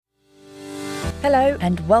Hello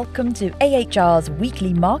and welcome to AHR's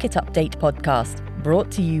weekly market update podcast, brought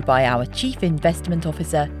to you by our Chief Investment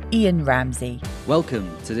Officer, Ian Ramsey. Welcome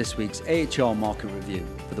to this week's AHR Market Review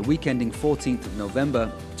for the week ending 14th of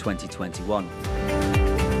November 2021.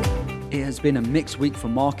 It has been a mixed week for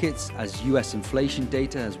markets as US inflation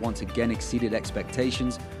data has once again exceeded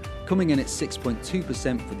expectations, coming in at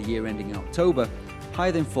 6.2% for the year ending in October,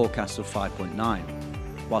 higher than forecasts of 5.9%.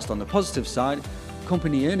 Whilst on the positive side,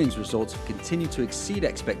 company earnings results have continued to exceed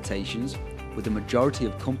expectations, with the majority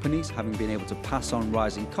of companies having been able to pass on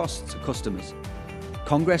rising costs to customers.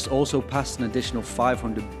 Congress also passed an additional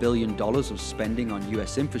 $500 billion of spending on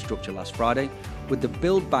US infrastructure last Friday, with the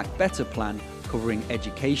Build Back Better plan covering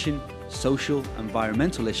education, social,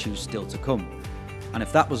 environmental issues still to come. And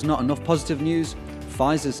if that was not enough positive news,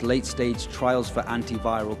 Pfizer's late-stage trials for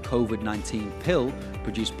antiviral COVID-19 pill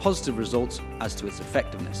produced positive results as to its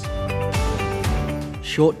effectiveness.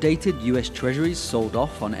 Short-dated US Treasuries sold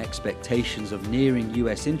off on expectations of nearing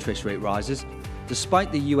US interest rate rises,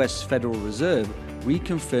 despite the US Federal Reserve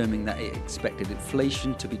reconfirming that it expected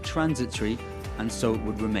inflation to be transitory and so it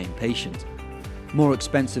would remain patient. More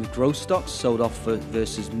expensive growth stocks sold off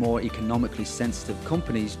versus more economically sensitive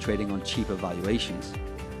companies trading on cheaper valuations.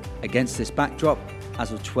 Against this backdrop,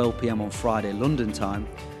 as of 12 p.m. on Friday London time,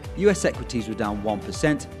 US equities were down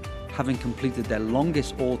 1%, having completed their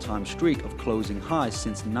longest all-time streak of closing highs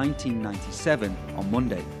since 1997 on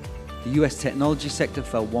Monday. The US technology sector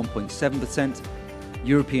fell 1.7%.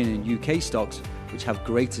 European and UK stocks, which have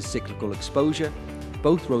greater cyclical exposure,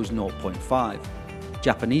 both rose 0.5%.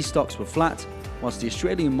 Japanese stocks were flat, whilst the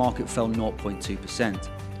Australian market fell 0.2%.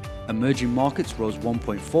 Emerging markets rose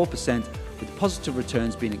 1.4%, with positive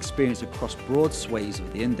returns being experienced across broad swathes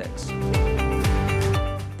of the index.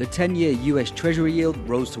 The 10-year US Treasury yield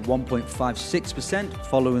rose to 1.56%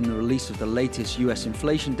 following the release of the latest US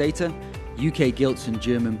inflation data. UK gilts and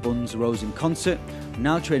German bunds rose in concert,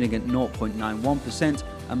 now trading at 0.91%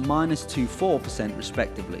 and -2.4%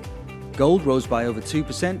 respectively. Gold rose by over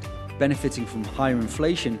 2%, benefiting from higher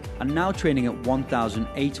inflation, and now trading at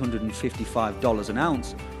 $1,855 an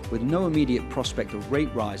ounce, with no immediate prospect of rate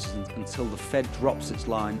rises until the Fed drops its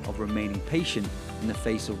line of remaining patient in the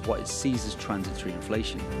face of what it sees as transitory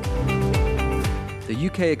inflation. The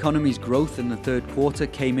UK economy's growth in the third quarter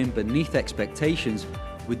came in beneath expectations,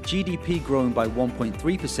 with GDP growing by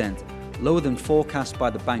 1.3%, lower than forecast by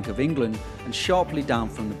the Bank of England and sharply down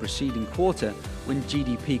from the preceding quarter when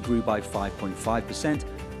GDP grew by 5.5%,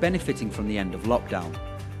 benefiting from the end of lockdown.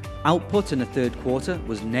 Output in the third quarter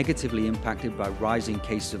was negatively impacted by rising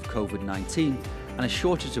cases of COVID-19 and a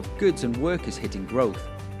shortage of goods and workers hitting growth.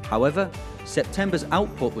 However, September's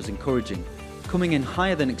output was encouraging, coming in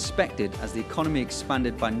higher than expected as the economy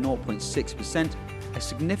expanded by 0.6%, a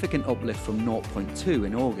significant uplift from 0.2%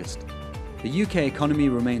 in August. The UK economy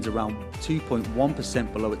remains around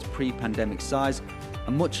 2.1% below its pre-pandemic size,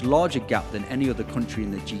 a much larger gap than any other country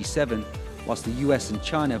in the G7, whilst the US and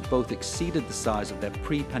China both exceeded the size of their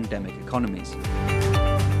pre-pandemic economies.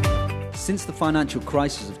 Since the financial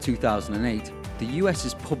crisis of 2008, the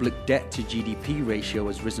US's public debt to GDP ratio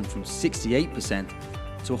has risen from 68%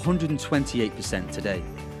 to 128% today.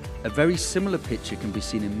 A very similar picture can be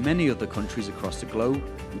seen in many other countries across the globe,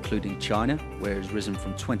 including China, where it has risen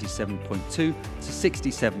from 27.2% to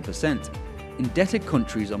 67%. Indebted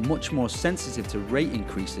countries are much more sensitive to rate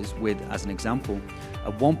increases with, as an example,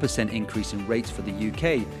 a 1% increase in rates for the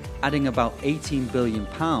UK, adding about £18 billion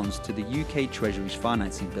to the UK Treasury's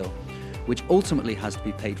financing bill, which ultimately has to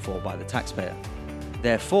be paid for by the taxpayer.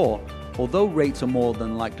 Therefore, although rates are more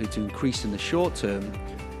than likely to increase in the short term,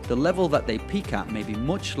 the level that they peak at may be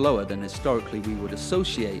much lower than historically we would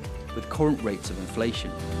associate with current rates of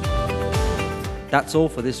inflation. That's all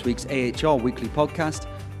for this week's AHR Weekly Podcast.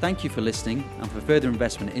 Thank you for listening, and for further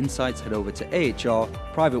investment insights, head over to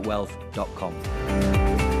ahrprivatewealth.com.